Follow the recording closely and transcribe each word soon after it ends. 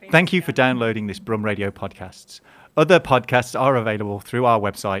Thank you for downloading this Brum Radio podcasts. Other podcasts are available through our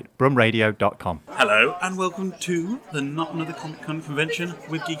website, brumradio.com. Hello, and welcome to the Not Another Comic Con convention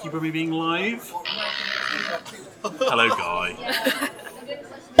with Geeky Brummy being live. Hello, Guy.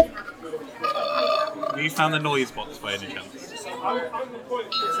 Have you found the noise box by any chance?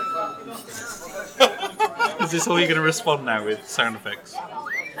 Is this all you're going to respond now with sound effects? Is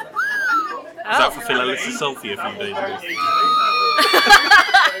that for Phil Ellis' selfie a few days ago?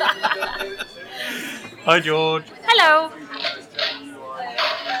 Hi, George. Hello.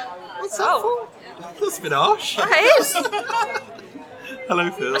 What's that for? That's a bit harsh. It is.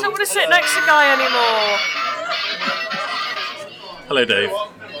 Hello, Phil. I don't want to sit next to Guy anymore. Hello, Dave.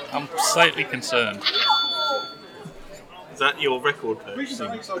 I'm slightly concerned. Is that your record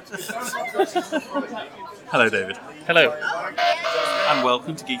purchasing? Hello, David. Hello. And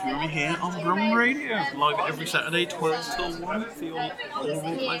welcome to Geeky Brummy here on Brum Radio, live every Saturday, 12 till 1 for your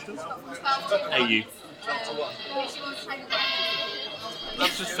all places. Hey, you.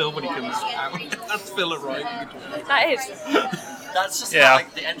 That's just Phil when he comes out. That's Phil at right. That is. That's just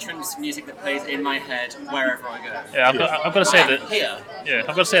like the entrance music that plays in my head wherever I go. Yeah, I've got to say that. Here. Yeah, I've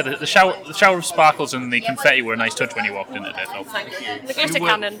got to say that the shower of sparkles and the confetti were a nice touch when you walked in today. So. Thank you. The glitter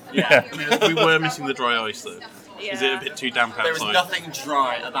cannon. Yeah. We were missing the dry ice though. Yeah. Is it a bit too damp outside? There is nothing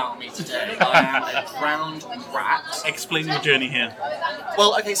dry about me today. I am a drowned rat. Explain your journey here.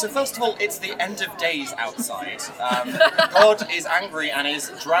 Well, okay, so first of all, it's the end of days outside. God is angry and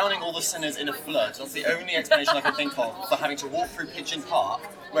is drowning all the sinners in a flood. That's the only explanation I can think of for having to walk through Pigeon Park,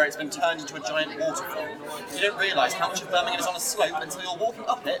 where it's been turned into a giant waterfall. You don't realise how much of Birmingham is on a slope until you're walking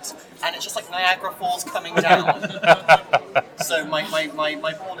up it, and it's just like Niagara Falls coming down. So my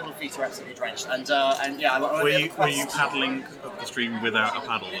poor little feet are absolutely drenched, and yeah. Were you paddling up the stream without a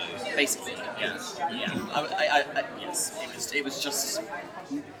paddle? Basically, yeah. Yes, it was just.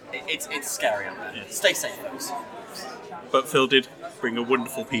 It's scary out there. Yeah. Stay safe, folks. But Phil did bring a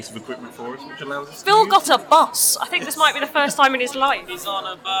wonderful piece of equipment for us, which allows us Phil to got a bus. I think this might be the first time in his life. He's on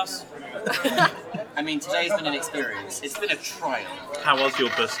a bus. I mean, today's been an experience. It's been a trial. How was your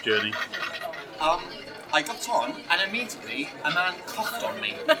bus journey? I got on, and immediately a man coughed on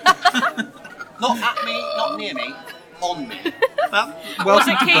me. Not at me, not near me, on me.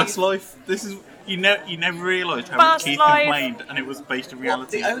 Welcome it to Keith? bus life. This is you never realised how Bus much Keith life. complained, and it was based in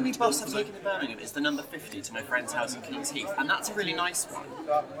reality. The only bus I've taken in Birmingham is the number 50 to my friend's house in Kings Heath, and that's a really nice one.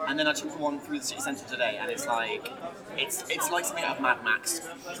 And then I took the one through the city centre today, and it's like like something out of Mad Max.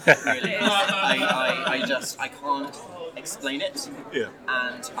 Really, I can't explain it. Yeah.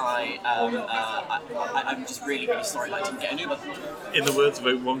 And I'm just really sorry that I didn't get an Uber. In the words of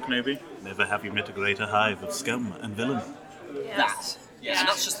Obi-Wan Kenobi, never have you met a greater hive of scum and villain. That. Yeah, and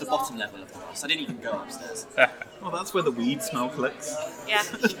that's just the bottom level of the bus. I didn't even go upstairs. Well, that's where the weed smell collects. Yeah.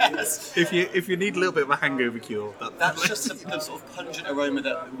 Yes. If you need a little bit of a hangover cure, That's just the sort of pungent aroma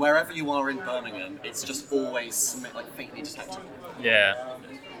that wherever you are in Birmingham, it's just always like faintly detectable. Yeah.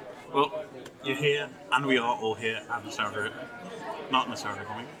 Well, you're here, and we are all here at the Saturday. Not in the Saturday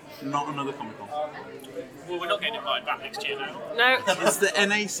Comic. Not another Comic Con. Well, we're not getting invited back next year now. No. It's the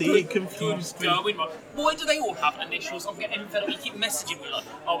NAC confused me. Why do they all have initials? I'm getting fed up. You keep messaging me like,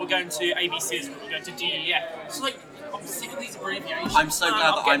 oh, we're going to ABCs, we're going to DEF. It's like, I'm sick of these abbreviations. I'm so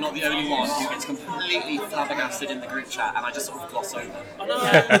glad that I'm not the only one who gets completely flabbergasted in the group chat and I just sort of gloss over. I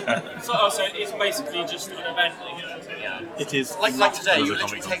know. so it's basically just an event, you know. Yeah. It is Like today, you another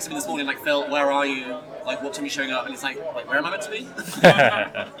literally Comic-Con. texted me this morning like, Phil, where are you? Like, what time are you showing up? And it's like, where am I meant to be?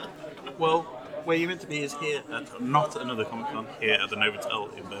 Well, where you're meant to be is here at not another Comic Con, here at the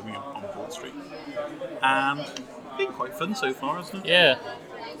Novotel in Birmingham on Port Street. And it's been quite fun so far, hasn't it? Yeah.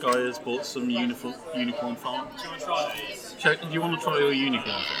 Guy has bought some unicorn farms. Do you want to try these? Do you want to try your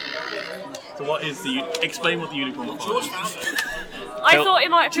unicorn farm? So what is explain what the unicorn farm George is? found it. I thought it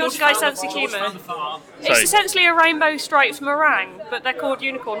might appeal to Guy's sense of George found humour. the farm. It's Sorry. essentially a rainbow striped meringue, but they're called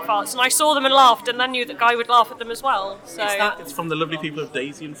unicorn farts, and I saw them and laughed, and then knew that Guy would laugh at them as well. So It's from the lovely people of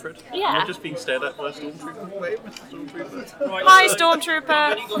Daisy and Fred. Yeah. You're just being stared at by a stormtrooper. Wait, Mr. Stormtrooper. Right, Hi, so Stormtrooper.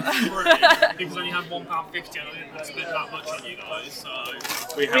 I've only got 3 because I only had £1.50 and I didn't want to spend that much on you guys, so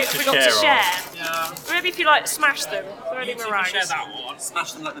We have We to got to share. share. yeah. Maybe if you like smash them, they're only You two can meringues. share that one.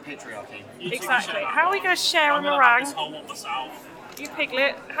 Smash them like the patriarchy. You two can Exactly. share that How are we going to share a I'm gonna have meringue? this whole one myself. You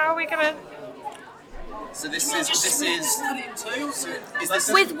piglet. How are we going to? So this is Add it in too. is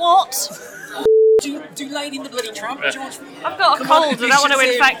this With what? Do Lady in the bloody Trump, George. I've got a Come on, cold. I don't want to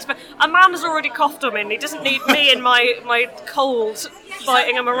initiative. infect. But a man has already coughed on me. And he doesn't need me in my cold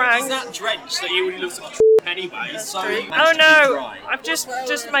biting a Is meringue. that drenched that you would look like a anyway? So Oh managed to keep no! dry. I've just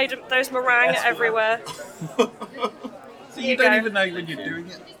made those meringue everywhere. So you don't even know when you're doing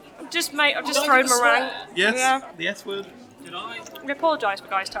it. I've just thrown meringue. Yes, Yeah. the S word. Did I? I apologise for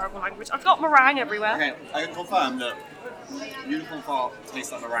guys' terrible language. I've got meringue everywhere. Okay, I can confirm that unicorn fart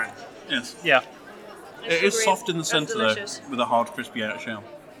tastes like meringue. Yes. Yeah. It is Agreed. soft in the That's centre delicious. though, with a hard, crispy outer shell.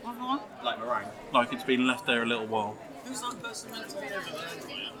 Like meringue. Like it's been left there a little while. Who's that person meant to be over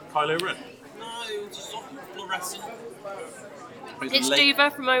there? Kylo Ren. No, just fluorescent. It's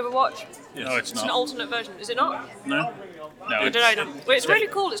Diva from Overwatch. Yes. No, it's It's an not. alternate version, is it not? No? No, I don't know. Well, it's really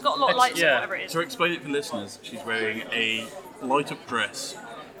cool. It's got a lot of lights yeah. and whatever it is. To explain it for listeners, she's wearing a light up dress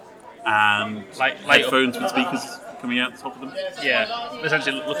and Light up. headphones with speakers coming out the top of them. Yeah,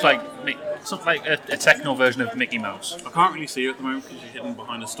 essentially it looks like something like a techno version of Mickey Mouse. I can't really see her at the moment because she's hidden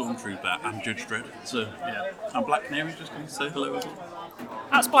behind a stormtrooper and Judge Dredd. So, Yeah. and Black Canary's just going to say hello as well.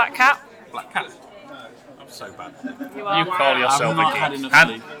 That's Black Cat. Black Cat. I'm so bad. You are. You call yourself I've not a had geek. enough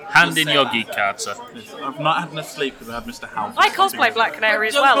sleep. Hand in your geek card, sir. I've not had enough sleep because I had Mr. Half. I cosplay Black Canary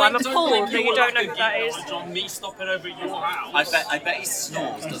as well. I'm Don't appalled blame that you your don't know lack who of that geek is. knowledge on me stopping over at your house. I bet he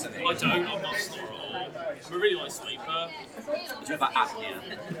snores, doesn't he? I don't. I'm not snoring at all. I'm a really light sleeper. Do you have that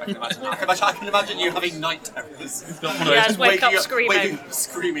apnea? I can imagine you having night terrors. He's got one of Yeah, those, just wake up screaming. Waking up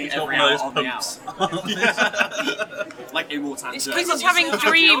screaming got every one hour of on the those hour. Like Immortan. It's because he's having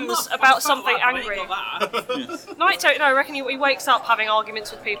dreams about something angry. Naito, no, I reckon he wakes up having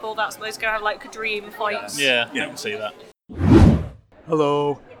arguments with people. That's those go have like dream fights. Yeah, Yeah. I can see that.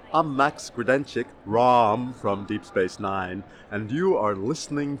 Hello, I'm Max Grudenchik, Rom from Deep Space Nine, and you are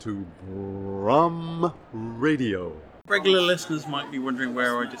listening to Brum Radio. regular listeners might be wondering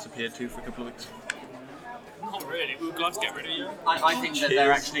where I disappeared to for a couple of weeks. Not really. We were glad to get rid of you. I think that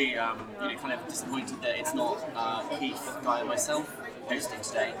they're actually kind of disappointed that it's not Keith, Guy, and myself hosting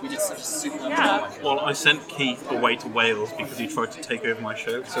today. We did such a super job. I feel. Well, I sent Keith away to Wales because he tried to take over my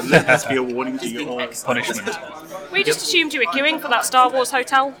show, so let this be a warning to He's you been all. excellent. Punishment. We just assumed you were queuing for that Star Wars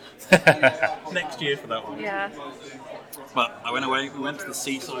hotel. Next year for that one. Yeah. But I went away, we went to the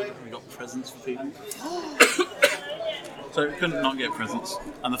seaside, and we got presents for people. So we couldn't not get presents.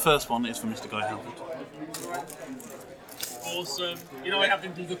 And the first one is for Mr. Guy Halford. Awesome. You know, I have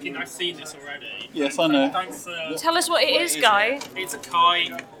been looking. I've seen this already. Yes, I know. Thanks. Tell us what it is, Guy. It's a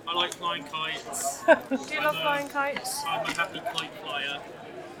kite. I like flying kites. Do you love flying kites? I'm a happy kite flyer.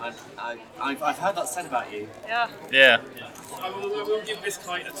 I've heard that said about you. Yeah. Yeah. I will give this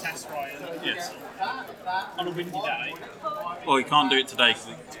kite a test, Ryan. Yes. On a windy day. Well, you can't do it today because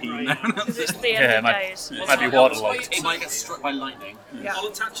it's team now. Because it's the end Yeah, of might, days. might be waterlogged. It might get struck by lightning. Yeah. I'll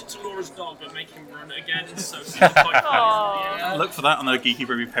attach it to Laura's dog and make him run it again. So see the kite Aww. flies Look for that on the Geeky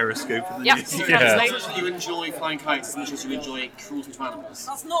Ruby Periscope. in the Yep. news. Exactly. You enjoy flying kites as much as you enjoy cruelty to animals.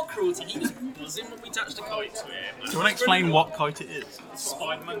 That's not cruelty. He was buzzing when we attached a kite to him. Do you want to explain what kite it is?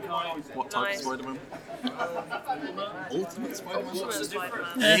 Spider-Man kite. What type Nice. of Spider-Man? Ultimate Spider-Man? Ultimate Spider-Man.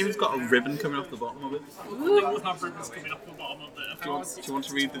 Yeah, he's got a ribbon coming off the bottom of it. They all have ribbons coming off the bottom of it. Do you want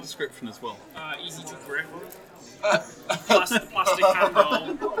to read the description as well? Easy to grip. Plastic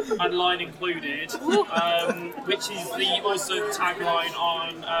handle and line included, which is the also tagline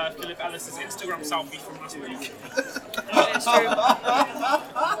on Philip Ellis's Instagram selfie from last week. It's true.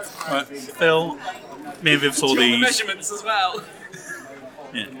 Right, Phil, me and Viv saw The these. measurements as well.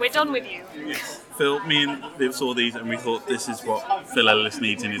 We're done with you. Phil, me and Viv saw these and we thought this is what Phil Ellis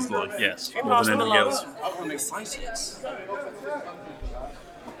needs in his life. Yes. More Pass than them anything along. else. Oh, I'm excited.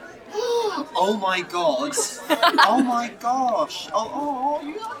 Oh my god. Oh my gosh. Oh,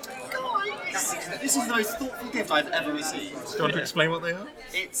 you guys. This is the most thoughtful gift I've ever received. Do you want to explain what they are?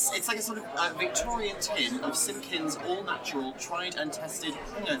 It's like a sort of Victorian tin of Simpkins all-natural, tried and tested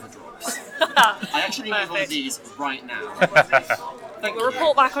hangover drops. I actually need one of Perfect. these right now. Thank We'll you.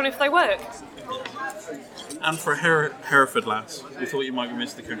 report back on if they work. And for a Hereford lass, we thought you might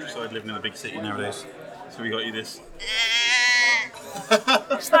miss the countryside living in a big city nowadays. So we got you this.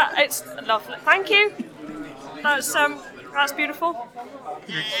 It's lovely. Thank you. That's beautiful.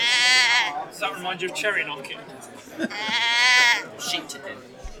 Does that remind you of cherry knocking? Sheep tipping.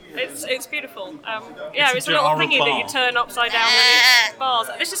 It's beautiful. Yeah, it's a a little jar of thingy that you bar. turn upside down and it's bars.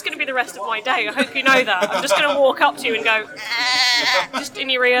 This is going to be the rest of my day. I hope you know that. I'm just going to walk up to you and go, just in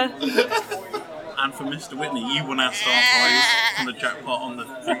your ear. And for Mr. Whitney, you won our Star Prize from the jackpot on the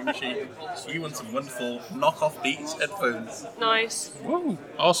dream machine. So you won some wonderful knockoff Beats headphones. Nice. Woo.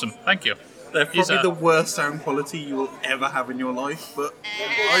 Awesome. Thank you. They're Is probably that- the worst sound quality you will ever have in your life, but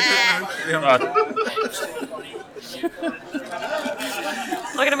I don't know.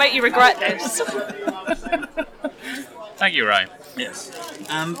 I'm going to make you regret this. Thank you, Ryan. Yes.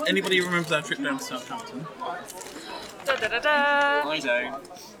 And anybody remember that trip down to Southampton? Da, da, da, da. I don't.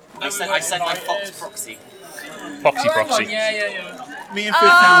 I sent my Fox proxy. Proxy. Yeah. Me and Fifth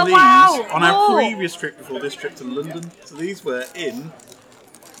found these wow. on our Oh. previous trip before this trip to London. So these were in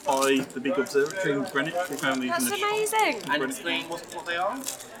by the big observatory in Greenwich. We found these That's in the amazing. And explain what they are.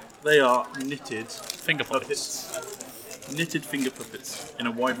 They are knitted Finger puppets. knitted finger puppets in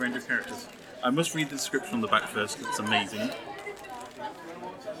a wide range of characters. I must read the description on the back first because it's amazing.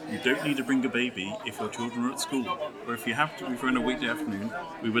 You don't need to bring a baby if your children are at school, or if you have to be for a weekday afternoon,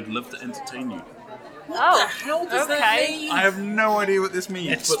 we would love to entertain you. Oh, How does that okay. mean? I have no idea what this means,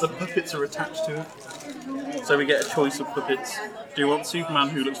 Yes. but the puppets are attached to it. So we get a choice of puppets. Do you want Superman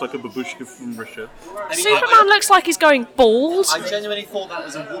who looks like a babushka from Russia? I mean, Superman looks like he's going bald. I genuinely thought that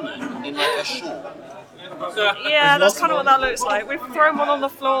was a woman in like a shawl. Yeah, that's lots kind of what that looks like. We've thrown one on the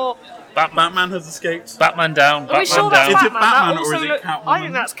floor. Batman has escaped. Batman down. Are we sure Batman that's Is down. it Batman? Batman That or is also it look- Catwoman? I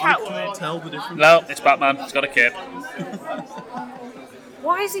think that's I can't Catwoman. tell the difference. No, it's Batman. He's got a cape.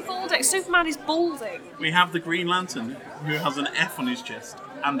 Why is he balding? Superman is balding. We have the Green Lantern who has an F on his chest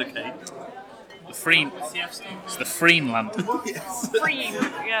and a K. The Freen. It's the Freen Lantern. Green,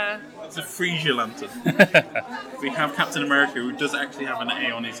 yeah. It's a Frisia Lantern. We have Captain America who does actually have an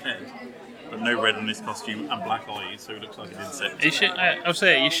A on his head, but no red on his costume and black eyes, so he looks like an insect. I was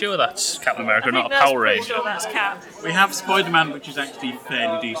saying, are you sure that's Captain America, I think not a that's Power pretty Ranger? sure that's Cap. We have Spider-Man, which is actually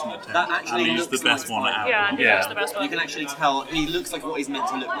fairly decent at 10, That actually and he's the looks best like one out. Yeah, I think Yeah. that's the best You one. can actually tell he looks like what he's meant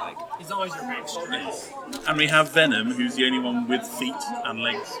to look like. His eyes are a bit extreme. And we have Venom, who's the only one with feet and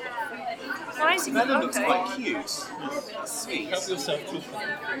legs. Why is he Venom looks okay. quite cute. Sweet.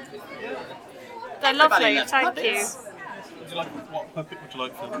 They're lovely, Everybody thank loves you. puppets. Would you like what puppet would you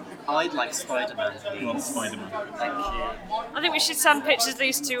like, Phil? I'd like Spider-Man, You want please. Spider-Man? Thank you. I think we should send pictures of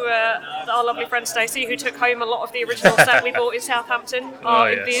these to our lovely friend Stacey, who took home a lot of the original set we bought in Southampton. Oh,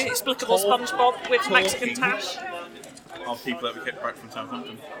 The yes. inexplicable SpongeBob with Mexican tash. Our people that we kept back from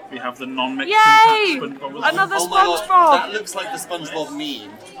Southampton. We have the non-Mexican Yay! SpongeBob as well. Another Oh my god, SpongeBob! that looks like the SpongeBob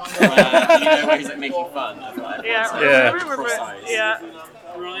meme. Where he's like making fun of like, Yeah, Yeah. cross eyes. yeah.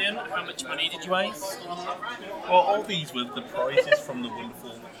 Ryan, how much money did you waste? Well, all these were the prizes from the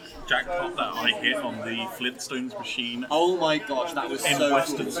wonderful jackpot that I hit on the Flintstones machine Oh my gosh, that was in so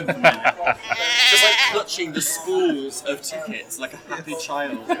Western cool. Superman. Just like clutching the spools of tickets like a happy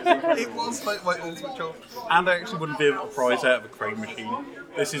child. It was like my ultimate job. And I actually wouldn't be able to prize out of a crane machine.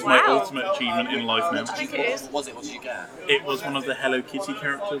 This is my Wow. ultimate achievement in life now. I think it is. What did you get? It was one of the Hello Kitty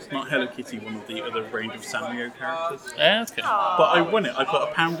characters, not Hello Kitty, one of the other range of Sanrio characters. Yeah, okay. But I won it. I put a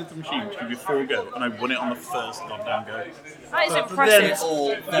pound into the machine to give you 4 go, and I won it on the first goddamn go. That is Then impressive.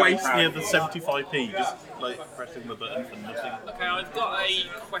 All very waste proud near of the you. 75p, just like pressing the button for nothing. Okay, I've got a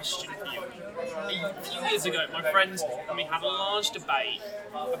question for you. A few years ago, my friends and we had a large debate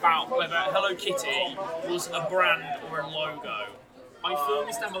about whether Hello Kitty was a brand or a logo. I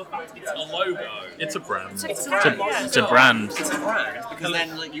firmly stand by the fact it's a logo. It's a brand. It's brand, yeah. It's a brand. It's a brand because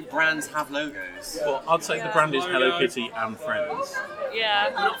then like you brands have logos. Well, I'd say the brand is Hello Kitty and Friends. We're Yeah.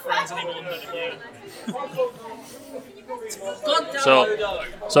 not friends anymore, none of you. Goddamn So- logo!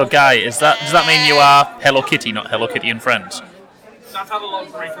 So, Guy, does that mean you are Hello Kitty, not Hello Kitty and Friends? I've had a lot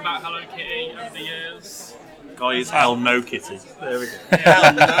of grief about Hello Kitty over the years. Guy is Hell No Kitty. There we go.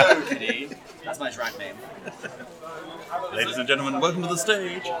 Hell no, Kitty. That's my drag name. Ladies and gentlemen, welcome to the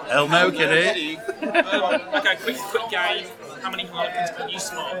stage. Hell No Kitty. Okay, quick game. How many Harlequins can you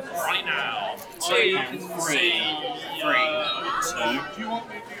spot right now? 2, 3, 2.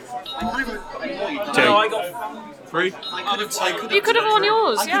 No, I got 3. You could have worn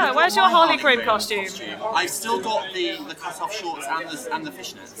yours, yeah. Where's your Harley Quinn costume? I've still got the cut-off shorts and the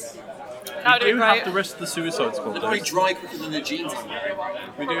fishnets. That would We be do have great. the rest of the Suicide Squad, They're though. probably dry quicker than the jeans I'm wearing.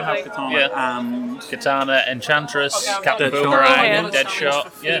 We do have Katana Yeah. and Katana, Enchantress, Okay, Captain Deadshot. Boomerang, Oh, yeah.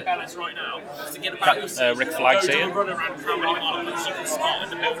 Deadshot. Yeah. balance right now. To get about Rick Flag's here. Run around how many Harlequins you can spot in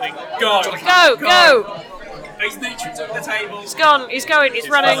the building. Go! Go, go! He's literally took the table. He's gone, he's going, he's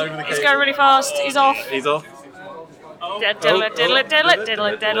running, all over the he's cable. going really fast, he's off. he's off. Diddle it, diddle it, diddle it, diddle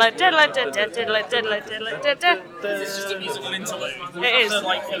it, diddle it, diddle it, diddle it, diddle it, diddle it, diddle it, diddle it. It's just a musical interlude. It is.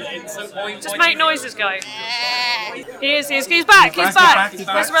 Like, so why Just make noises, guys. He is, he's back, he's back.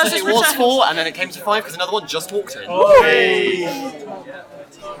 Where's the rest of It his was return? 4 and then it came to 5 because another one just walked in. Hey.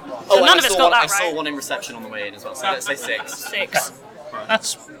 Oh, none and of I us saw got one, that I saw right. one in reception on the way in as well, so let's say 6. 6.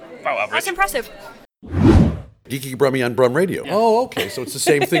 That's about average. That's impressive. Geeky Brummy on Brum Radio. Oh, okay, so it's the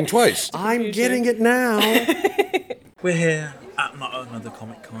same thing twice. I'm getting it now. We're here at Not Another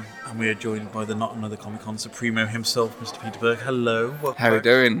Comic Con, and we are joined by the Not Another Comic Con Supremo himself, Mr. Peter Berg. Hello. Welcome How are you back.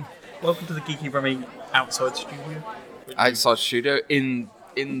 doing? Welcome to the Geeky Brummy outside studio. Outside studio in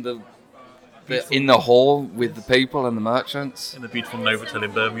the hall with the people and the merchants. In the beautiful Novotel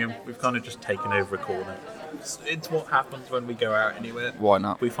in Birmingham. We've kind of just taken over a corner. It's what happens when we go out anywhere. Why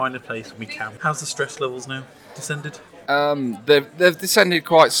not? We find a place and we camp. How's the stress levels now? Descended? They've descended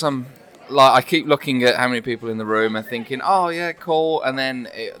quite some. Like, I keep looking at how many people in the room and thinking, oh yeah, cool, and then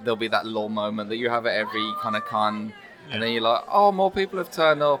there'll be that lull moment that you have at every kind of con, and then you're like, oh, more people have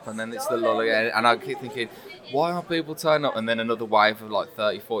turned up, and then it's the lull again, and I keep thinking, why aren't people turning up? And then another wave of like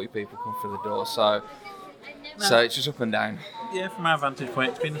 30, 40 people come through the door, so it's just up and down. Yeah, from our vantage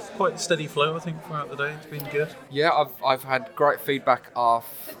point, it's been quite a steady flow, I think, throughout the day. It's been good. Yeah, I've had great feedback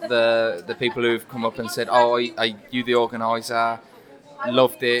off the people who've come up and said, oh, are you the organiser?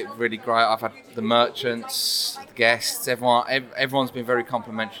 Loved it, really great. I've had the merchants, the guests, everyone's been very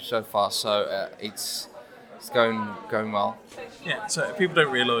complimentary so far, so it's going well. Yeah, so if people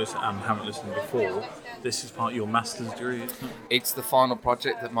don't realise and haven't listened before, this is part of your master's degree, isn't it? It's the final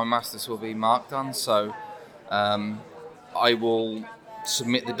project that my master's will be marked on, so I will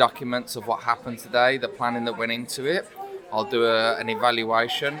submit the documents of what happened today, the planning that went into it. I'll do an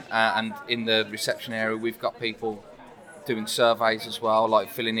evaluation, and in the reception area we've got people doing surveys as well, like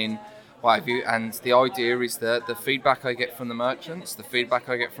filling in what have you, and the idea is that the feedback I get from the merchants, the feedback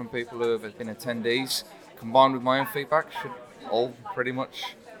I get from people who have been attendees, combined with my own feedback, should all pretty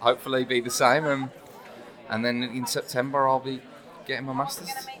much hopefully be the same, and then in September I'll be getting my Masters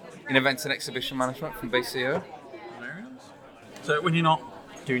in Events and Exhibition Management from BCO. Very nice. So when you're not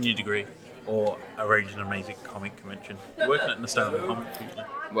doing your degree or arranging an amazing comic convention, you're working at Nostalgia Comics, usually.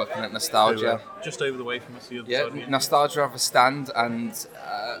 Working at Nostalgia. So, just over the way from us, the other side. Nostalgia have a stand and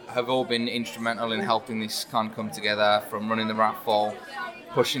have all been instrumental in helping this con come together, from running the raffle,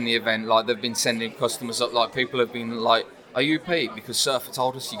 pushing the event. Like, they've been sending customers up, like people have been like, are you Pete? Because Surfer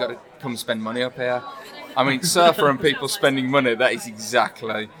told us you got to come spend money up here. I mean, Surfer and people spending money, that is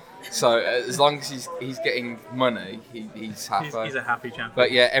exactly. So as long as he's getting money, he's happy. He's a happy champion.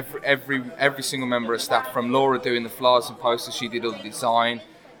 But yeah, every single member of staff, from Laura doing the flyers and posters, she did all the design.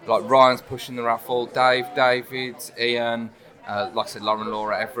 Like Ryan's pushing the raffle, David, Ian, like I said, Lauren,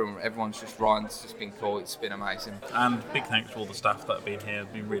 Laura, everyone's just, Ryan's just been cool. It's been amazing. And big thanks to all the staff that have been here.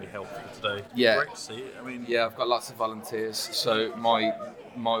 It's been really helpful today. Yeah. Great to see it. I mean, yeah, I've got lots of volunteers. So my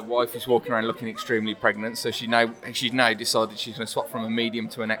wife is walking around looking extremely pregnant. So she's now decided she's going to swap from a medium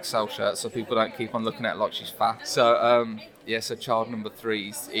to an XL shirt, so people don't keep on looking at her like she's fat. So so child number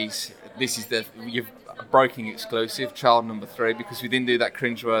 3 you've breaking exclusive, child number 3, because we didn't do that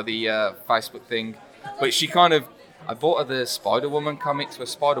cringeworthy Facebook thing. But I bought her the Spider-Woman comics where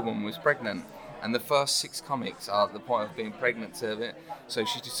Spider-Woman was pregnant, and the first 6 comics are at the point of being pregnant to it. So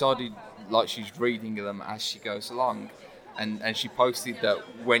she decided, like, she's reading them as she goes along, and she posted that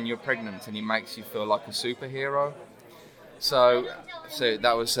when you're pregnant and it makes you feel like a superhero. So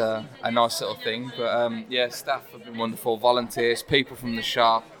that was a nice little thing. But staff have been wonderful, volunteers, people from the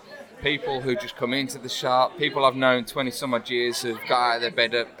shop, people who just come into the shop, people I've known 20 some odd years who've got out of their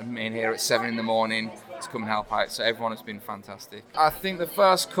bed in here at 7 a.m. to come and help out. So everyone has been fantastic. I think the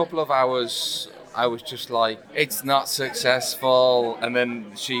first couple of hours I was just like, it's not successful, and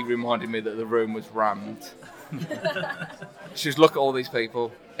then she reminded me that the room was rammed. She was, look at all these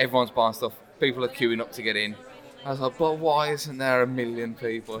people, everyone's buying stuff, people are queuing up to get in. I was like, but why isn't there 1 million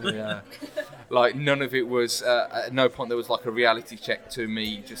people here? Like, none of it was, at no point there was like a reality check to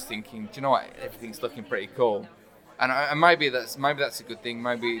me, just thinking, do you know what, everything's looking pretty cool. And maybe that's a good thing.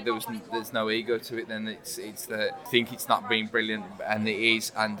 Maybe there's no ego to it. Then it's that think it's not being brilliant, and it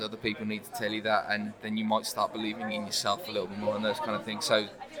is, and other people need to tell you that, and then you might start believing in yourself a little bit more and those kind of things. So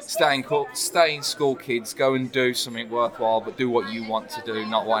stay in school, kids. Go and do something worthwhile, but do what you want to do,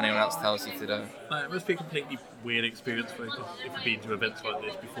 not what anyone else tells you to do. It must be a completely weird experience for you, because if you've been to events like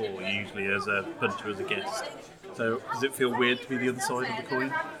this before, usually as a punter, as a guest. So does it feel weird to be the other side of the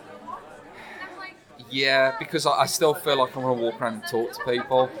coin? Yeah, because I still feel like I want to walk around and talk to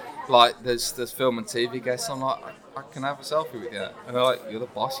people. Like, there's film and TV guests, I'm like, I can have a selfie with you. And they're like, you're the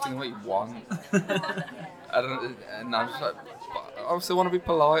boss, you can do what you want. And I'm just like, I still want to be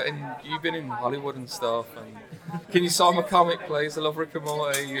polite, and you've been in Hollywood and stuff. And can you sign my comic, please? I love Rick and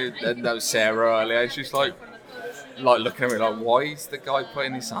Morty. And that was Sarah earlier. She's like looking at me like, why is the guy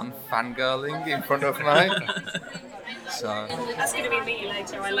putting his hand fangirling in front of me? So that's going to be me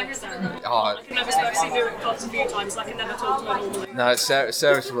later. I love Sarah. Oh, I've seen her at clubs a few times. I can never talk to her normally. No,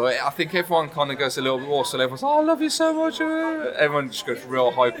 Sarah's right. I think everyone kind of goes a little bit more. So everyone's, oh, I love you so much. Everyone just goes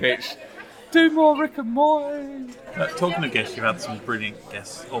real high pitched. Do more Rick and Morty. Talking of guests, you've had some brilliant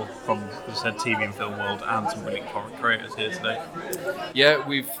guests, or from, as I said, TV and film world, and some brilliant comic creators here today. Yeah,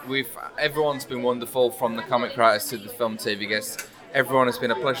 we've everyone's been wonderful, from the comic creators to the film TV guests. Everyone has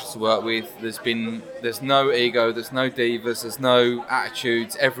been a pleasure to work with. There's no ego, there's no divas, there's no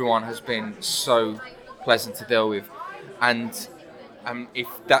attitudes. Everyone has been so pleasant to deal with. And if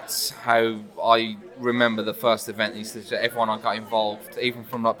that's how I remember the first event, is that everyone I got involved, even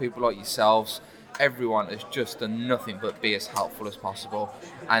from like people like yourselves, everyone has just done nothing but be as helpful as possible.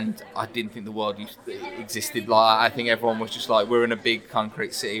 And I didn't think the world existed like that. I think everyone was just like, we're in a big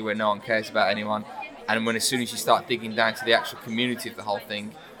concrete city where no one cares about anyone. And as soon as you start digging down to the actual community of the whole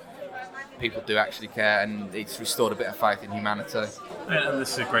thing, people do actually care, and it's restored a bit of faith in humanity. And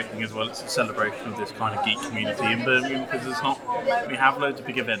this is a great thing as well. It's a celebration of this kind of geek community in Birmingham, because we have loads of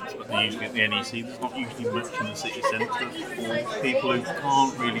big events, but they're usually at the NEC. There's not usually much in the city centre for people who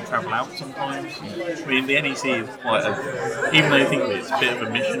can't really travel out sometimes. I mean, the NEC is quite even though you think it's a bit of a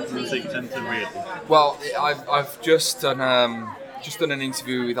mission from the city centre, really. Well, I've just done an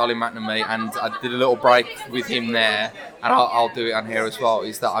interview with Ollie McNamee, and I did a little break with him there, and I'll do it on here as well,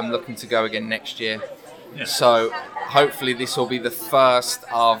 is that I'm looking to go again next year. Yeah. So hopefully this will be the first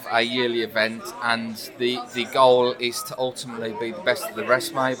of a yearly event, and the goal is to ultimately be the best of the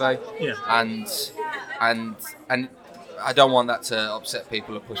rest, maybe. Yeah. And I don't want that to upset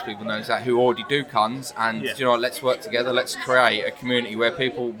people or push people nose out who already do cons, and let's work together, let's create a community where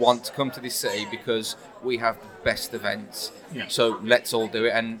people want to come to this city because we have the best events. Yeah. So let's all do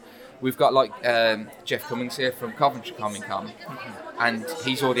it. And we've got Jeff Cummings here from Coventry Comic Con, and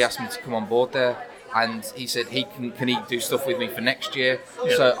he's already asked me to come on board there, and he said can he do stuff with me for next year.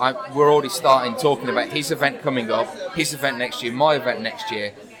 Yeah. So we're already starting talking about his event coming up, his event next year, my event next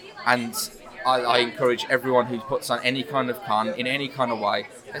year, and I encourage everyone who puts on any kind of con in any kind of way,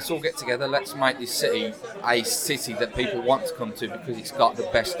 let's all get together, let's make this city a city that people want to come to because it's got the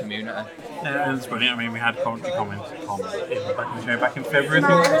best community. Yeah, it's brilliant. I mean, we had Coventry Comics back in February,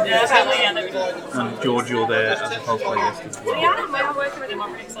 I think. Yeah, exactly, yeah, there we go. And George, you're there as a cosplay guest as well. Yeah, I'm working with him,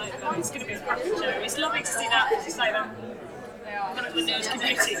 I'm really excited about it. It's going to be a cracking show. It's lovely to see that, as you say, that kind of the news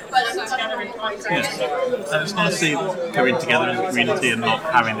community together in quite And it's nice to see them coming together as a community and not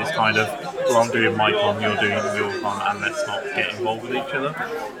having this kind of, well, I'm doing my con, you're doing your con, and let's not get involved with each other.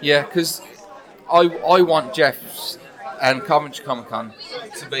 Yeah, because I want Jeff's and Coventry Comic Con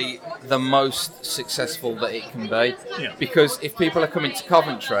to be the most successful that it can be. Yeah. Because if people are coming to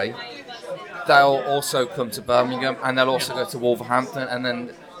Coventry, they'll also come to Birmingham, and they'll also go to Wolverhampton, and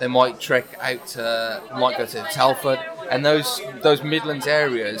then they might trek out to, might go to Telford, and those Midlands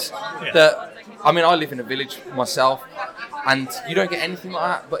areas that, I mean, I live in a village myself, and you don't get anything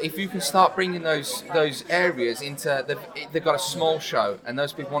like that. But if you can start bringing those areas into, they've got a small show, and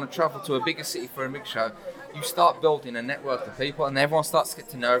those people want to travel to a bigger city for a big show, you start building a network of people, and everyone starts to get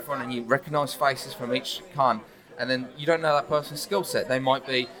to know everyone, and you recognise faces from each con, and then you don't know that person's skill set. They might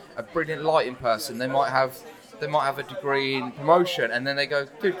be a brilliant lighting person, they might have a degree in promotion, and then they go,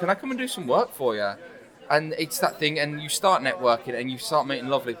 dude, can I come and do some work for you? And it's that thing, and you start networking, and you start meeting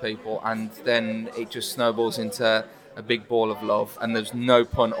lovely people, and then it just snowballs into a big ball of love, and there's no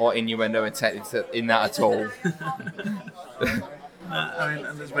pun or innuendo intended in that at all. I mean,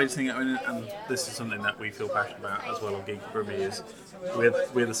 and there's basically, and this is something that we feel passionate about as well on Geek Brummy, is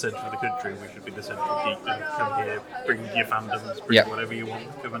we're the centre of the country. We should be the centre of geekdom. Come here, bring your fandoms, bring whatever you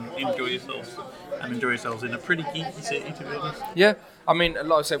want. Come and enjoy yourselves in a pretty geeky city, to be honest. Yeah, I mean,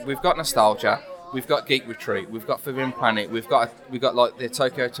 like I said, we've got nostalgia. We've got Geek Retreat. We've got Forbidden Planet. We've got like the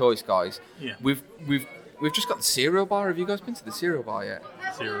Tokyo Toys guys. Yeah. We've just got the Cereal Bar. Have you guys been to the Cereal Bar yet?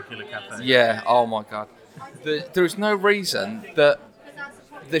 Serial Killer Cafe. Yeah. Oh my God. There is no reason that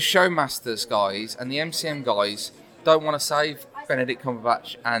the Showmasters guys and the MCM guys don't want to save Benedict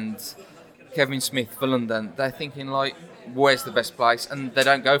Cumberbatch and Kevin Smith for London. They're thinking like, where's the best place? And they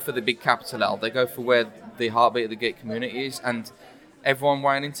don't go for the big capital L. They go for where the heartbeat of the geek community is. And everyone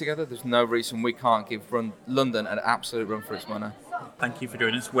weighing in together, there's no reason we can't give London an absolute run for its money. Thank you for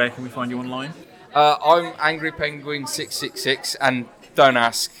doing this. Where can we find you online? I'm Angry Penguin 666, and don't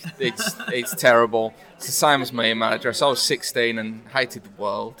ask. It's terrible. It's the same as my email address. I was 16 and hated the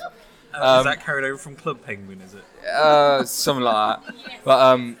world. Is that carried over from Club Penguin? Is it? Something like that.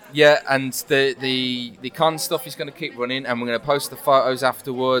 But yeah, and the con stuff is going to keep running, and we're going to post the photos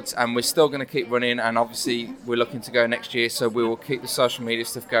afterwards, and we're still going to keep running. And obviously, we're looking to go next year, so we will keep the social media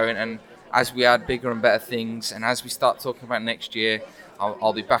stuff going. And as we add bigger and better things, and as we start talking about next year,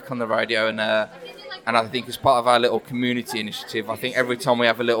 I'll be back on the radio, and I think as part of our little community initiative, I think every time we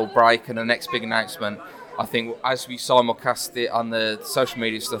have a little break and the next big announcement, I think as we simulcast it on the social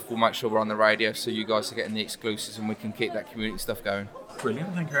media stuff, we'll make sure we're on the radio, so you guys are getting the exclusives, and we can keep that community stuff going.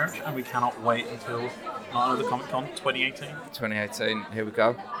 Brilliant, thank you very much, and we cannot wait until another Comic Con 2018. 2018, here we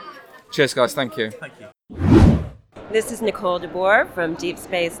go. Cheers, guys. Thank you. Thank you. This is Nicole DeBoer from Deep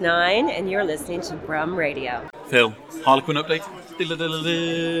Space Nine, and you're listening to Brum Radio. Phil, Harlequin update. Go, go, go,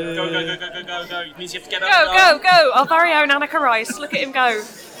 go, go, go, go. It means you have to get Go, up. go, go! Our very own Annika Rice. Look at him go.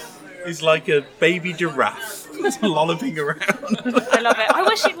 He's like a baby giraffe. Lolloping around. I love it. I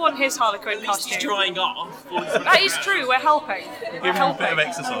wish he'd worn his Harlequin He's costume. drying off. That is true. We're helping. Give We're him a bit of helping.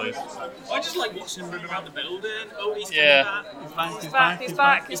 exercise. I just like watching him run around the building. Oh, he's Yeah. coming back. He's back. He's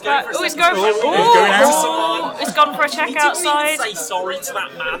back. He's He's back. going for a Oh, he's second going. stroke. Oh, He's going out. oh, he's gone for a check He didn't outside. even say sorry to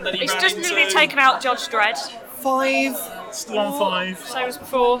that man that he He's ran just into. nearly taken out Judge Dredd. 5. Still on 5. Same as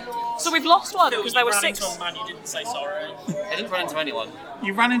before. So we've lost one Phil, because you there were ran 6. into a man you didn't say sorry. I didn't run into anyone.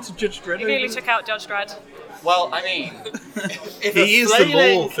 You ran into Judge Dredd. He nearly took out Judge Dredd. Well, I mean, if He is the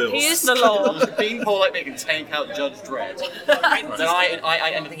law, Phil. He is the law. Beanpole like me can take out Judge Dredd. Then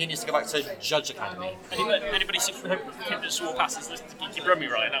I think he needs to go back to Judge Academy. Anybody see him that swore passes listen to Geeky Brummy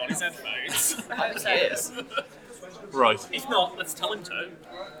right now on his headphones? He is. Right. If not, let's tell him to.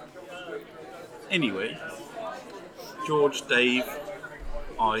 Anyway, George, Dave,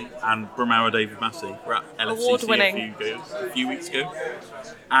 I, and Brumhour David Massey were at LFCC Award-winning. a few weeks ago,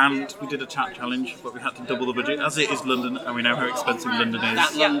 and we did a chat challenge, but we had to double the budget, as it is London, and we know how expensive London is.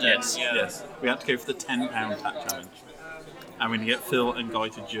 That London. Yes, yes. We had to go for the £10 chat challenge, and we're going to get Phil and Guy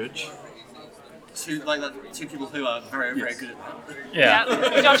to judge. Two people who are very, very good at that.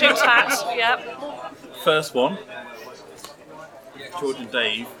 Yeah. Judging tats. Yep. First one, George and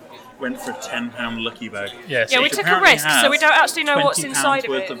Dave went for a £10 lucky bag. Yes. Yeah, we Which took a apparently risk, so we don't actually know has what's £20 inside of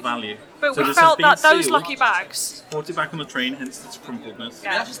worth it. of value. But So we this felt has that been those sealed, lucky bags. brought it back on the train, hence its crumpledness.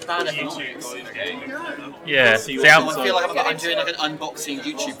 Yeah. That's just bad economics. Yeah. See The what's am- I feel like I'm doing like an unboxing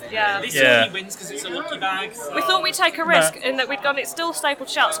YouTube video. Yeah. This Yeah. only wins because it's a lucky bag. We thought we'd take a risk in that we'd gone, it's still stapled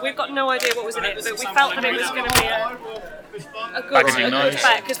shut, so we've got no idea what was in it, but we felt that it was going to be a good Packaging nice.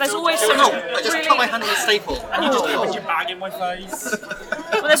 bet, because there's always some No, I just really, cut my hand on the staple. And you just put your bag in my face.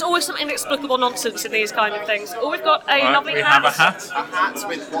 well, there's always some inexplicable nonsense in these kind of things. Oh, we've got a Right, lovely we hat. have a hat. A hat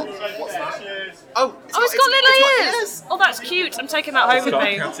with what's that? Oh, Oh, it's got little ears! Oh, that's cute. I'm taking that home with Got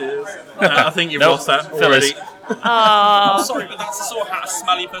me. cat ears. I think you've Nope, lost that Phyllis. already. Oh, Sorry, but that's the sort of hat a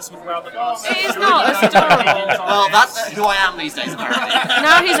smelly person would wear on the bus. it is not. That's adorable. Well, that's who I am these days, apparently.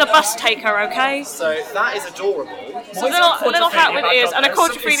 Now he's a bus taker, okay? So that is adorable. So a little hat with ears and a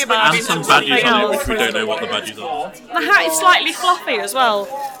quadrophenia badge. And some and badges something on it, else. which we don't know what the badges are. The hat is slightly fluffy as well.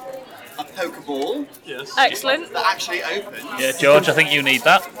 A Pokeball Yes. Excellent. that actually opens. Yeah, George, I think you need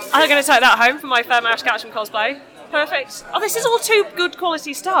that. I'm going to take that home for my Fair Mouse Catchum cosplay. Perfect. Oh, this is all too good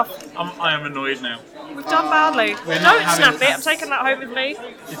quality stuff. I am annoyed now. We've done badly. We're not Don't having snap this. it. I'm taking that home with me.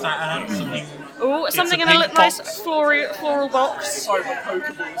 Is that something? Oh, It's something a in a pink nice box. floral box. Sorry, but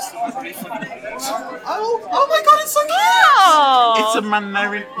Pokeballs are really funny. Oh my god, it's so cute! Oh. It's a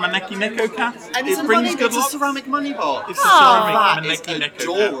Maneki Neko cat. And it's it a brings money, good it's a luck. ceramic money box. It's a Aw. ceramic That is Maneki Neko cat.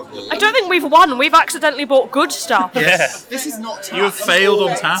 adorable. I don't think we've won. We've accidentally bought good stuff. Yeah. This is not You have failed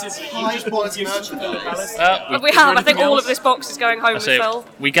on tap. high quality merchandise. We have. I think all of this box is going home with So Phil.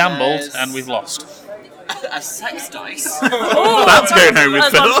 we gambled Yes. and we've lost. A sex dice. Oh, That's going home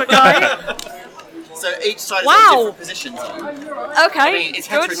with that's one for Phil. Guy. So each side Wow. has different positions on. Okay, I mean, it's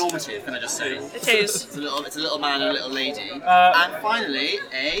good. heteronormative, can I just say? It is. It's a little man and a little lady. And finally,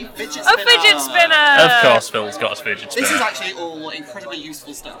 a fidget A spinner. fidget spinner. Of course, Phil's got a fidget This is spinner. actually all incredibly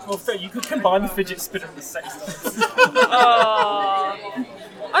useful stuff. Well, Phil, you could combine the fidget spinner and the sex toys. Oh.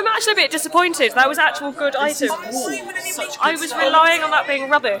 I'm actually a bit disappointed. That was actual good items. I was relying on that being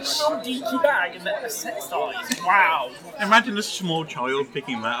rubbish. Geeky bag and the sex toys. Wow. Imagine a small child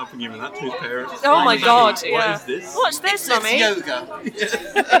picking that up and giving that to his parents. Oh my god, What yeah. is this? What's this, It's mummy? yoga.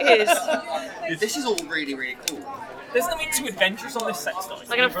 It is. This is all really, really cool. There's nothing too adventurous on this sex toy.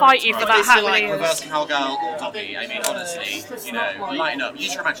 I'm going to fight you for that It's hat still with like reverse ears. cowgirl or Dobby. I mean, honestly, you know, lighten up,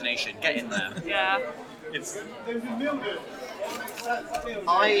 use your imagination, get in there. Yeah. It's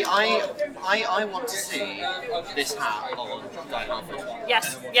I want to see this hat on Guy Halford.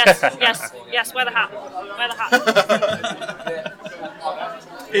 Yes, yes, yes, yes. Wear the hat. Wear the hat.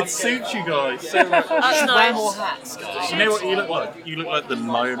 it suits you guys so much. That's Wear nice. more hats, guys. You know what you look like? You look like the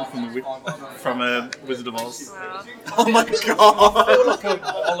lion from Wizard of Oz. Oh my god!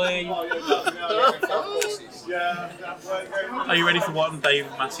 Ollie. Are you ready for what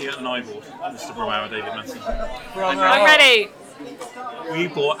David Massey and I bought, Mr. Brumhour, David Massey? I'm ready. We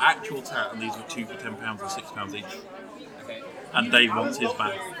bought actual tat, and these were 2 for £10 or £6 each. And Dave wants his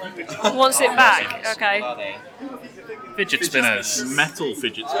back. Wants it back. Okay. Fidget spinners. Metal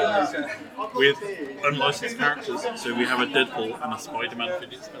fidget spinners with unlicensed characters. So we have a Deadpool and a Spider-Man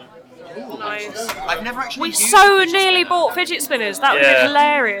fidget spinner. Nice. I've never actually We used so fidget nearly spinner. bought fidget spinners. That would have Yeah. been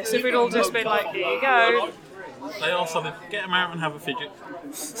hilarious if we'd all just been like, here you go. They are solid. Get them out and have a fidget.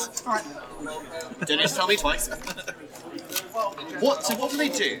 Don't need to tell me twice. What do they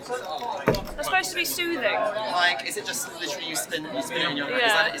do? They're supposed to be soothing. Like, is it just literally you spin it in your hand?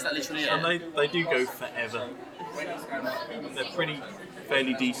 Yeah. Is that literally it? And they do go forever. They're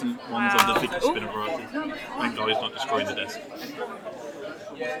fairly decent ones of the fidget spinner variety. Thank God it's not destroying the desk.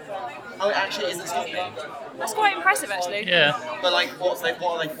 Oh, it actually isn't stopping. That's quite impressive, actually. Yeah. But like, what are they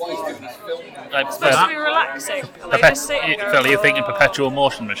for? Like, It's supposed to be relaxing. And they just sit and go, Phil, you're thinking perpetual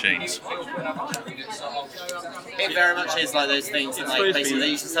motion machines. It very much is like those things that, like, basically they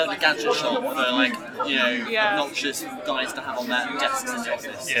used to sell at the gadget shop for, like, you know, obnoxious guys to have on their desks in the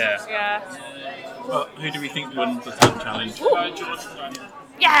office. Yeah. Yeah. But who do we think won the tap challenge?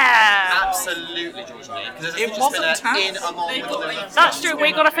 Yeah! Absolutely, George and Lee. Because there's a fidget spinner in among with the... That's true,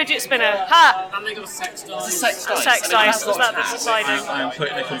 we got a fidget spinner. Ha! And they got a sex dice. It's a sex dice. Sex dice, was that that's deciding? I'm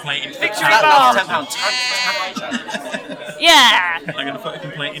putting a complaint into the Victory tattle. bar! £10 Yeah! I'm going to put a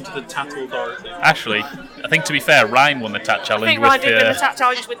complaint into the tattle authority. Actually, I think to be fair, Ryan won the tat I challenge think with Ryan did win the tap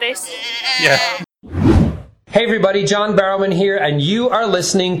challenge with this. Yeah. Hey everybody, John Barrowman here, and you are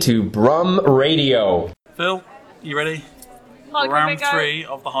listening to Brum Radio. Phil, you ready? Harley Round Bingo. 3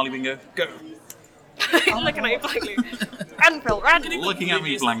 of the Harley Bingo. Go. Looking at you blankly. And Phil, Looking at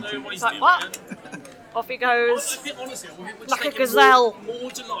me blankly. It's like, what? Off he goes. Honestly, Like a gazelle. More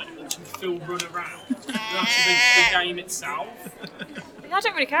delight watching Phil run around than actually the game itself. I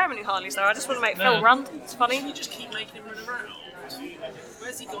don't really care how many Harleys there are, I just want to make No. Phil run. It's funny. You just keep making him run around.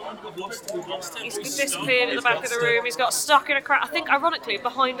 Where's he gone? We've lost him. He's disappeared at the back of the room. He's got stuck in a crowd. I think, ironically,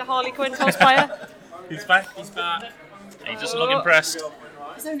 behind a Harley Quinn cosplayer. He's back. He's back. He doesn't look impressed.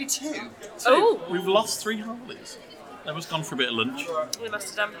 There's only 2. Oh! We've lost 3 Harleys. They must have gone for a bit of lunch. We must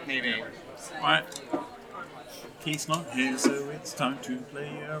have done. Maybe. Right. Keith's not here, so it's time to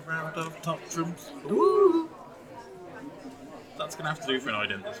play a round of top trumps. Ooh. That's going to have to do for an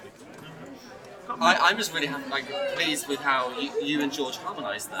ident this week. I'm just really pleased with how you and George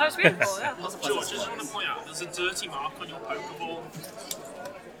harmonised that. That was beautiful, yeah. Lots of George, I pleasant just want to point out, there's a dirty mark on your Pokeball.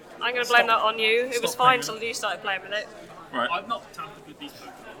 I'm going to blame that on you. It was fine until you started playing with it. Right. I've not tampered with these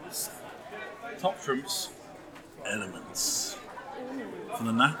Pokeballs. Top trumps. Elements. From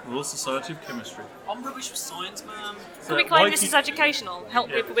the Royal Society of Chemistry. I'm rubbish with science, man. Can we claim this is educational? Help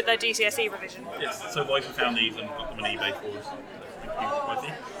people with their GCSE revision. Yes, so Wifey found these and got them on eBay for us. Thank you,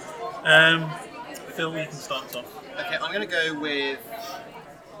 Wifey. Phil, you can start us off. Okay, I'm going to go with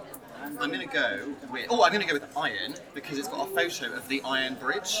iron because it's got a photo of the Iron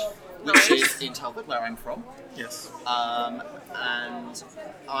Bridge, which is in Talbot, where I'm from. Yes. And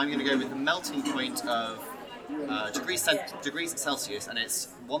I'm going to go with the melting point of degrees Celsius, and it's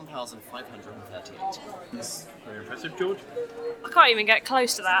 1,538. Yes. Very impressive, George. I can't even get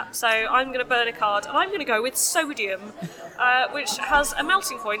close to that, so I'm going to burn a card, and I'm going to go with sodium, which has a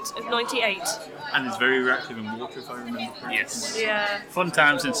melting point of 98. And it's very reactive in water, if I remember correctly. Yes. Yeah. Fun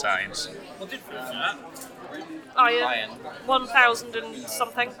times in science. What did Phil do that? Iron. 1,000 and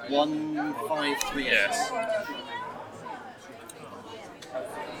something. 1,538. Yes. I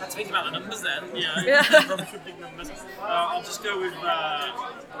had to think about the numbers then. Yeah. Yeah. Rubbish with big numbers. I'll just go with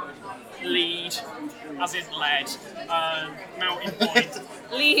lead, as in lead. Melting point.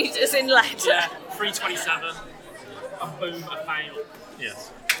 Lead as in lead. Yeah. 327. And boom, a fail.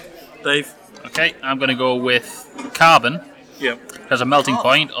 Yes. Dave? Okay, I'm going to go with carbon. Yep. Has a melting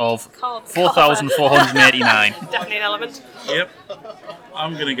point of Carbon. 4,489. Definitely an element. Yep.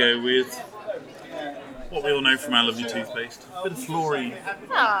 I'm going to go with what we all know from our lovely toothpaste. A bit of fluorine.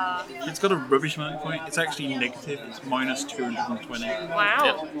 Ah. It's got a rubbish melting point. It's actually negative. It's minus 220. Wow.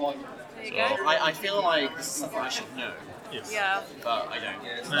 Yep. There you go. I feel like this is something I should know, Yes. Yeah. but I don't.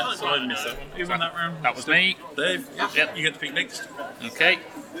 No, so I missed that one. Who won that round? That was me. Dave? Yep. You get to pick next. Okay.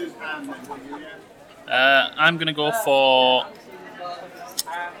 I'm going to go for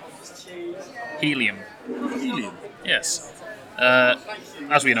helium. Helium. Yes.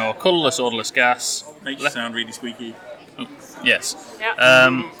 As we know, colourless, odourless gas. Makes you sound really squeaky. Yes. Yeah.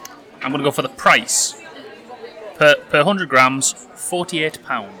 I'm going to go for the price. Per 100 grams, £48.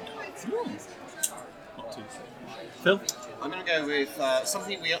 Not too. Phil? I'm going to go with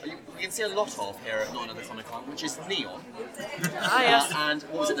something we can see a lot of here at Not Another Comic Con, which is neon. Ah, yes. And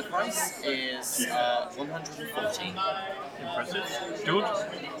what was it? The price is 140. Impressive. George?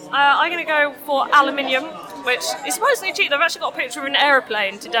 I'm going to go for aluminium, which is surprisingly cheap. They've actually got a picture of an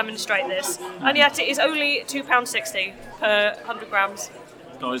aeroplane to demonstrate this, and yet it is only £2.60 per 100 grams.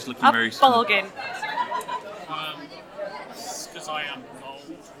 Guy's looking A very smart. bargain. Because I am gold.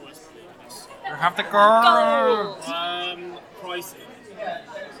 Always believe this. You have the girl. Gold. Pricing.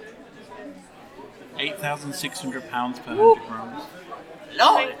 £8,600 per 100 grams.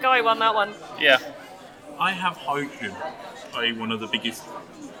 I think Guy won that one. Yeah. I have hydrogen, i.e. one of the biggest.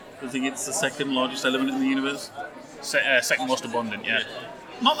 I think it's the second largest element in the universe. Second most abundant, yeah.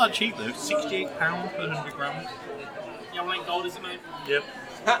 Not that cheap though, £68 per 100 grams. Yeah, well, ain't gold, is it, mate? Yep.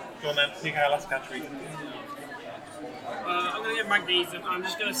 Go on then, pick our last category. I'm going to get magnesium. I'm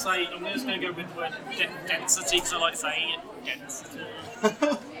just going to go with the word density because I like saying it. Density.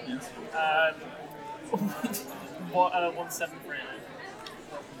 Yes. 173.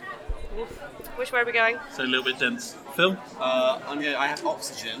 Which way are we going? So a little bit dense. Phil? I have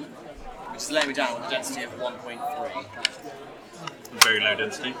oxygen, which is laying me down with a density of 1.3. Very low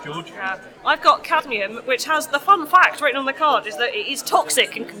density. George? Yeah. I've got cadmium, which has the fun fact written on the card is that it is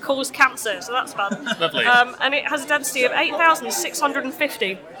toxic and can cause cancer, so that's fun. Lovely. And it has a density of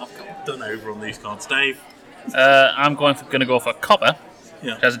 8,650. I've done over on these cards. Dave? I'm going to go for copper.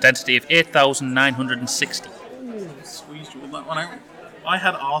 Yeah. It has a density of 8,960. Squeezed all that one out. I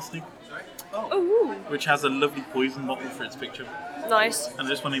had arsenic, Ooh, which has a lovely poison bottle for its picture. nice. And I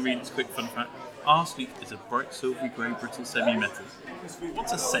just want to read this quick fun fact. Arsenic is a bright silvery grey brittle semi-metal.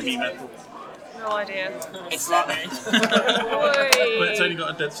 What's a semi-metal? No idea. It's like me. But it's only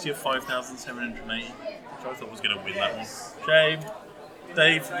got a density of 5,780, which I thought was going to win that one. Shame.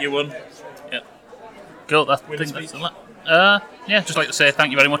 Dave, you won. Yep. Cool. That's it. Yeah, just like to say thank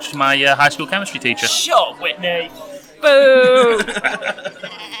you very much to my high school chemistry teacher. Shut up, Whitney. Boo!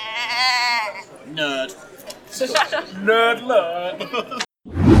 Nerd. Nerd alert.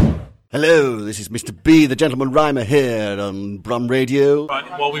 Hello, this is Mr. B, the Gentleman Rhymer here on Brum Radio. Right,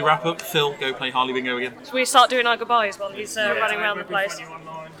 while we wrap up, Phil, go play Harley Bingo again. Should we start doing our goodbyes while he's running around the place? You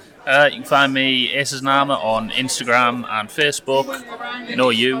can find me Aces and Armour on Instagram and Facebook.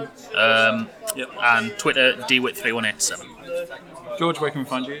 And Twitter DWIT3187. George, where can we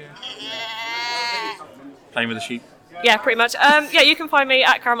find you? Playing with the sheep. Yeah, pretty much. You can find me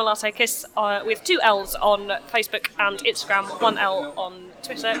at Caramel Latte Kiss with 2 L's on Facebook and Instagram, 1 L on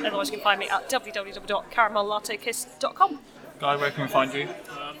Twitter. Otherwise, you can find me at www.caramellattekiss.com. Guy, where can we find you?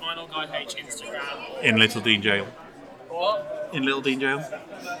 Final Guy H Instagram. In Little Dean Jail. What? In Little Dean Jail.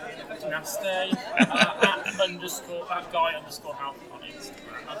 Nasty. at Guy_Half on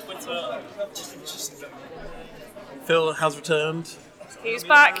Instagram. On Twitter. Just Phil has returned. He's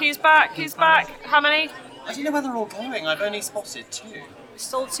back. How many? I don't know where they're all going. I've only spotted 2.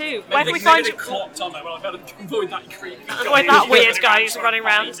 Still 2. Where can we find you? Clocked on there. Well, I better avoid that creepy. Avoid that weird guy who's running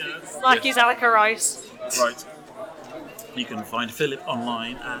around like he's Alaka Rice. Right. You can find Philip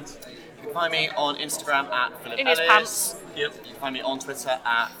online at... You can find me on Instagram at Philip In Ellis. his pants. Yep. You can find me on Twitter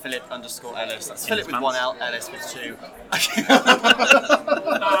at Philip_Ellis. That's In Philip his with pants. 1 L, Ellis with 2.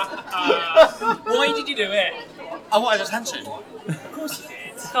 Why did you do it? I wanted attention. Of course you did.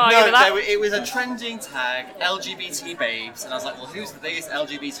 It was a trending tag, LGBT babes, and I was like, well, who's the biggest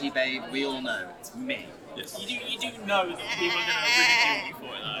LGBT babe we all know? It's me. Yes. You do know that people are going to ridicule you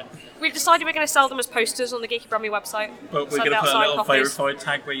for it, though. We've decided we're going to sell them as posters on the Geeky Brummy website. But we're Send going to out put a signed little copies. verified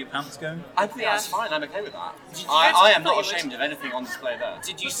tag where your pants go. I think that's fine, I'm okay with that. Did you I am not forward? ashamed of anything on display there.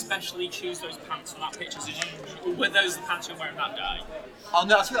 Did you specially choose those pants for that picture? Or were those the pants you were wearing that day? Oh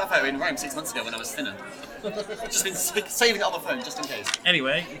no, I took that photo in Rome 6 months ago when I was thinner. Just been saving it on the phone, just in case.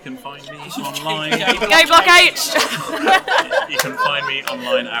 Anyway, you can find me online. Gay Block H! You can find me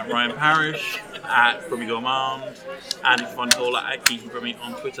online at Ryan Parrish, at Brummy Gourmand, and you can find us all at Geeky Brummy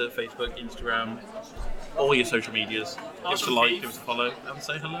on Twitter, Facebook, Instagram, all your social medias. Give us a like, give us a follow, and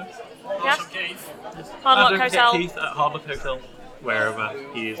say hello. Yeah. Hard Luck Don't Hotel. forget Keith at Hard Luck Hotel, wherever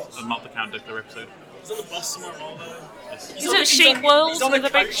he is, and not the Count Duckler episode. He's on the bus somewhere or other. He's at Sheep World with a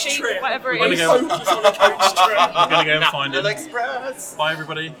big sheep, whatever it We're is. going to go and find him. Express. Bye,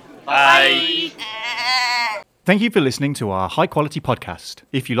 everybody. Bye. Thank you for listening to our high quality podcast.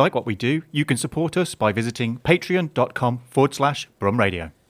 If you like what we do, you can support us by visiting patreon.com/Brum Radio.